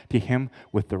come to Him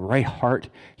with the right heart,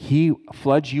 He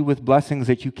floods you with blessings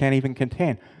that you can't even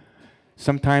contain.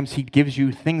 Sometimes He gives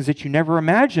you things that you never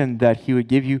imagined that He would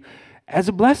give you as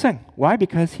a blessing. Why?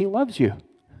 Because He loves you.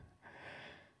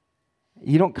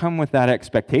 You don't come with that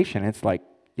expectation. It's like,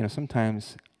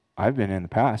 sometimes I've been in the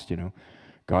past,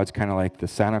 God's kind of like the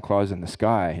Santa Claus in the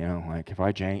sky, like if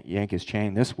I yank his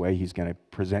chain this way, He's going to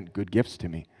present good gifts to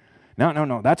me.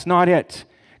 No, that's not it.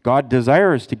 God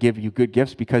desires to give you good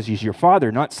gifts because He's your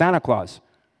Father, not Santa Claus.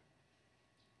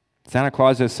 Santa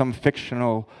Claus is some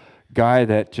fictional guy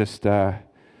that just,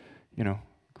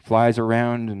 flies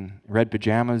around in red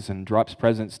pajamas and drops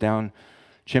presents down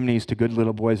chimneys to good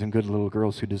little boys and good little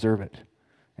girls who deserve it,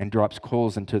 and drops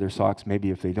coals into their socks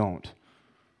maybe if they don't.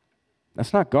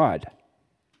 That's not God.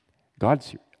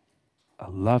 God's a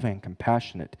loving,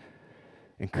 compassionate,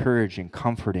 encouraging,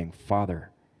 comforting Father.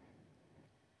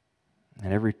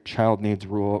 And every child needs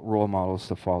role models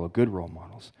to follow, good role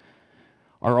models.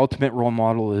 Our ultimate role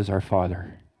model is our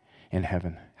Father in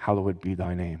heaven. Hallowed be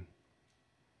thy name.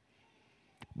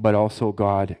 But also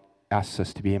God asks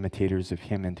us to be imitators of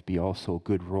Him and to be also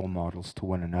good role models to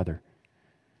one another.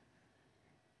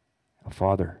 A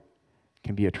father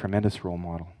can be a tremendous role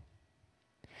model.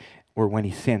 Or when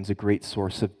he sins, a great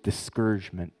source of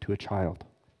discouragement to a child.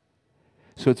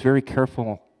 So it's very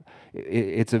careful.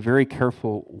 It's a very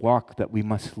careful walk that we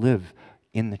must live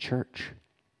in the church.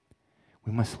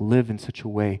 We must live in such a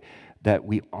way that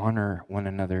we honor one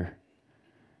another,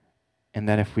 and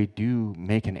that if we do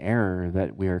make an error,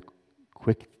 that we are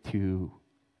quick to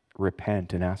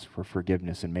repent and ask for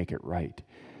forgiveness and make it right.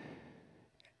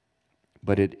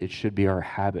 But it should be our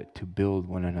habit to build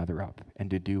one another up and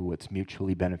to do what's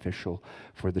mutually beneficial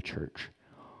for the church.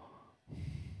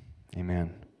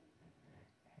 Amen.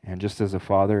 And just as a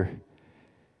father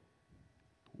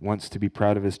wants to be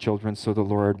proud of his children, so the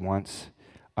Lord wants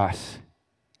us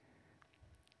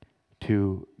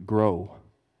to grow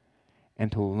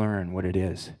and to learn what it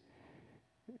is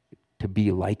to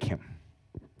be like Him.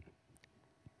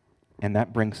 And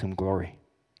that brings Him glory.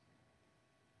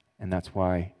 And that's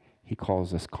why He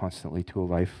calls us constantly to a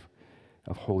life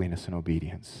of holiness and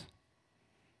obedience.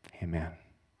 Amen.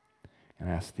 And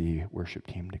I ask the worship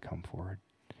team to come forward.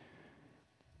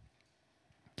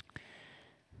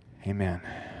 Amen.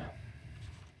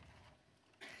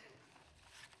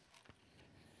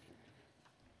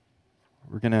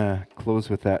 We're going to close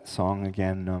with that song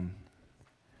again.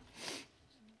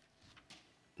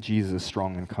 Jesus is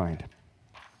strong and kind.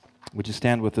 Would you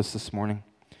stand with us this morning?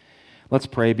 Let's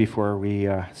pray before we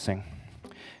sing.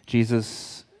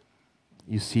 Jesus,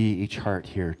 you see each heart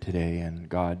here today, and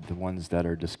God, the ones that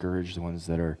are discouraged, the ones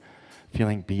that are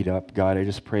feeling beat up, God, I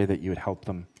just pray that you would help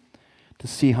them to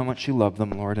see how much you love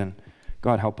them, Lord, and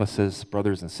God, help us as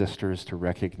brothers and sisters to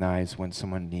recognize when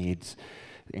someone needs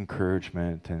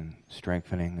encouragement and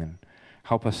strengthening, and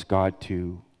help us, God,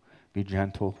 to be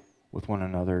gentle with one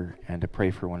another and to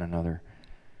pray for one another.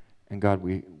 And God,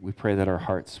 we pray that our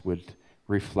hearts would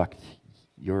reflect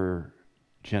your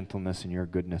gentleness and your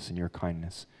goodness and your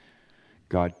kindness,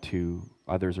 God, to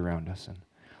others around us. And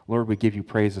Lord, we give you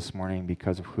praise this morning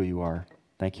because of who you are.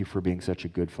 Thank you for being such a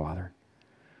good Father.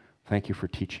 Thank you for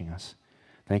teaching us.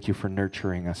 Thank you for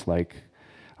nurturing us like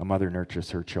a mother nurtures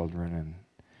her children, and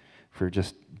for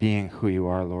just being who you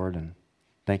are, Lord. And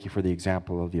thank you for the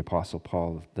example of the Apostle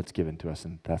Paul that's given to us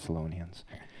in Thessalonians.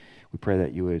 We pray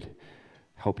that you would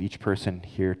help each person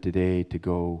here today to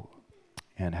go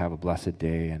and have a blessed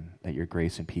day, and that your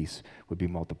grace and peace would be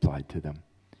multiplied to them.